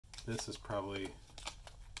This is probably,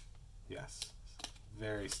 yes,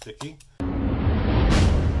 very sticky.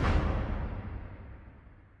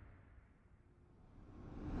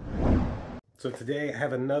 So today I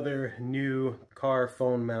have another new car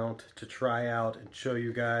phone mount to try out and show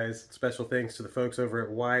you guys. Special thanks to the folks over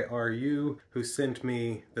at YRU who sent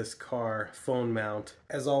me this car phone mount.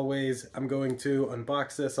 As always, I'm going to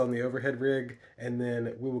unbox this on the overhead rig, and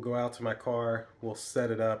then we will go out to my car, we'll set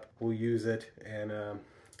it up, we'll use it, and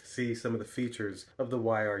see some of the features of the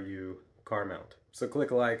YRU car mount. So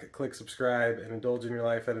click like, click subscribe, and indulge in your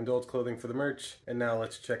life at Indulge Clothing for the merch. And now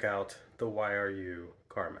let's check out the YRU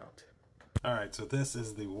car mount. Alright, so this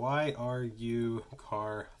is the YRU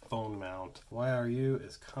car phone mount. YRU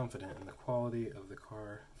is confident in the quality of the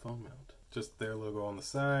car phone mount. Just their logo on the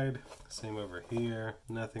side, same over here,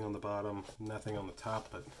 nothing on the bottom, nothing on the top,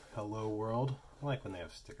 but hello world. I like when they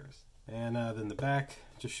have stickers. And then the back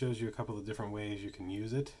just shows you a couple of different ways you can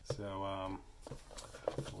use it. So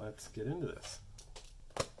let's get into this.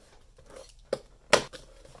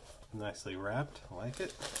 Nicely wrapped, I like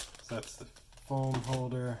it. So that's the phone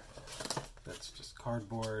holder. That's just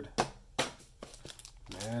cardboard.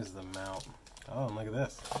 There's the mount. Oh, and look at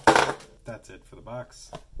this. That's it for the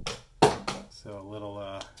box. So a little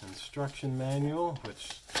instruction manual, which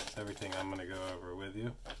is everything I'm going to go over with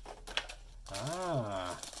you.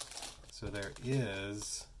 So there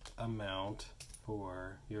is a mount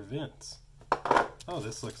for your vents. Oh,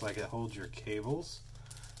 this looks like it holds your cables.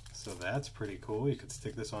 So that's pretty cool. You could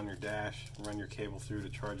stick this on your dash, run your cable through to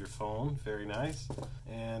charge your phone. Very nice.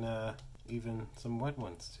 And even some wet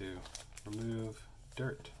ones to remove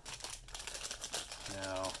dirt.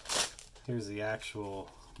 Now, here's the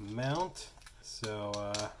actual mount.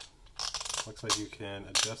 So, looks like you can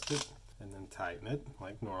adjust it and then tighten it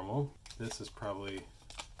like normal. This is probably,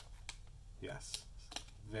 yes,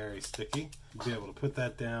 very sticky. You'll be able to put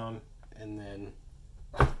that down and then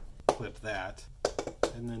clip that,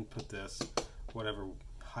 and then put this whatever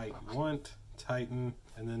height you want, tighten,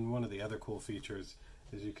 and then one of the other cool features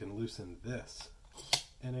is you can loosen this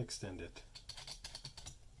and extend it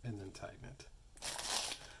and then tighten it.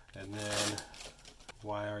 And then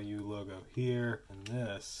YRU logo here, and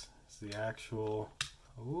this is the actual,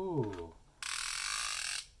 ooh.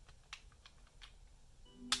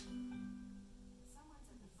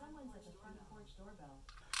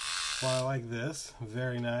 Well, I like this,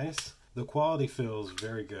 very nice. The quality feels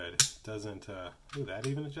very good. Doesn't, ooh, that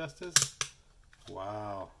even adjusts?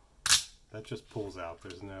 Wow. That just pulls out.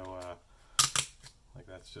 There's no, like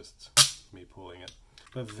that's just me pulling it.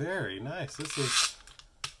 But very nice. This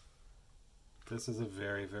is a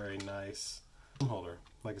very, very nice phone holder.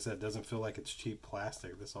 Like I said, it doesn't feel like it's cheap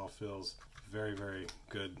plastic. This all feels very, very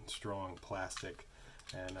good, strong plastic.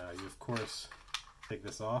 And you, of course, take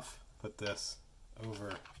this off, put this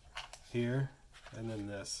over here, and then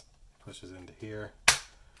this pushes into here,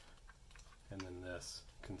 and then this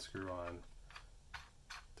can screw on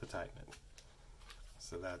to tighten it.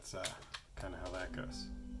 So that's kind of how that goes.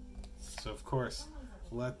 So of course,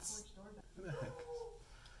 let's, what the heck?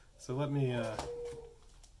 So let me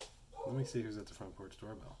see who's at the front porch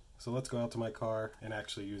doorbell. So let's go out to my car and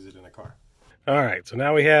actually use it in a car. Alright, so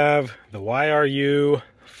now we have the YRU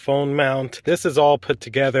phone mount. This is all put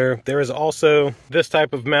together. There is also this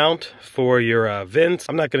type of mount for your vents.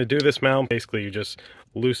 I'm not going to do this mount. Basically, you just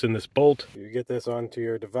loosen this bolt. You get this onto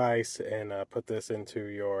your device and put this into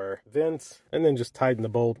your vents, and then just tighten the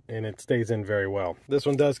bolt and it stays in very well. This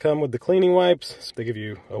one does come with the cleaning wipes. So they give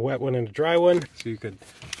you a wet one and a dry one, so you could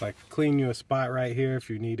like clean you a spot right here if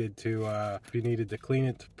you needed to clean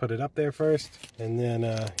it, to put it up there first. And then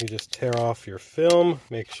you just tear off your film,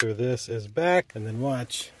 make sure this is back, and then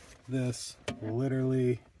watch this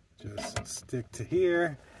literally just stick to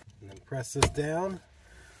here, and then press this down.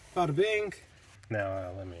 Bada bing.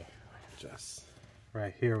 Now let me adjust.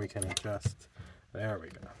 Right here we can adjust. There we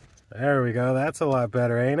go. There we go. That's a lot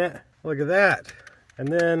better, ain't it? Look at that. And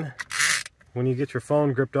then when you get your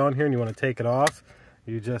phone gripped on here and you want to take it off,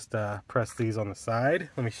 you just press these on the side.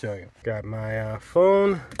 Let me show you. Got my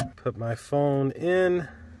phone. Put my phone in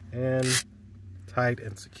and tight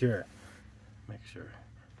and secure. Make sure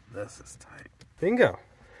this is tight. Bingo.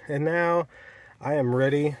 And now I am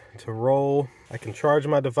ready to roll. I can charge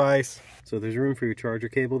my device. So there's room for your charger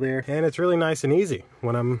cable there. And it's really nice and easy.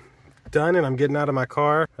 When I'm done and I'm getting out of my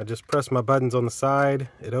car, I just press my buttons on the side.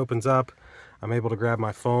 It opens up. I'm able to grab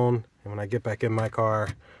my phone. And when I get back in my car,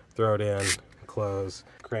 throw it in, close,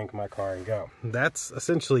 crank my car and go. That's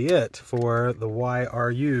essentially it for the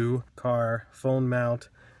YRU car phone mount.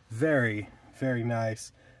 Very, very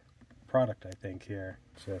nice product, I think, here.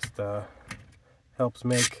 Just helps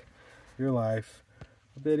make your life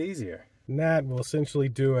a bit easier. And that will essentially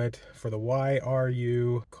do it for the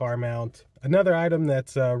YRU car mount. Another item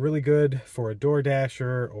that's really good for a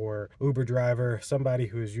DoorDasher or Uber driver, somebody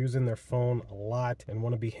who is using their phone a lot and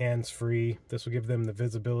want to be hands-free. This will give them the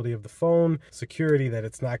visibility of the phone, security that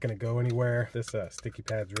it's not going to go anywhere. This sticky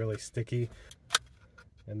pad's really sticky.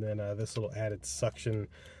 And then this little added suction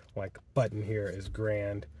like button here is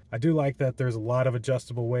grand. I do like that there's a lot of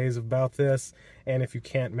adjustable ways about this, and if you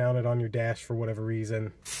can't mount it on your dash for whatever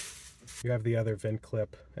reason, you have the other vent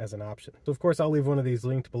clip as an option. So of course I'll leave one of these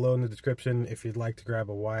linked below in the description if you'd like to grab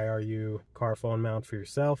a YRU car phone mount for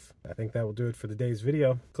yourself. I think that will do it for today's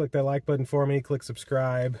video. Click that like button for me, click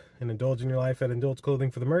subscribe, and indulge in your life at Indulge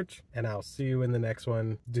Clothing for the merch, and I'll see you in the next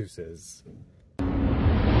one. Deuces.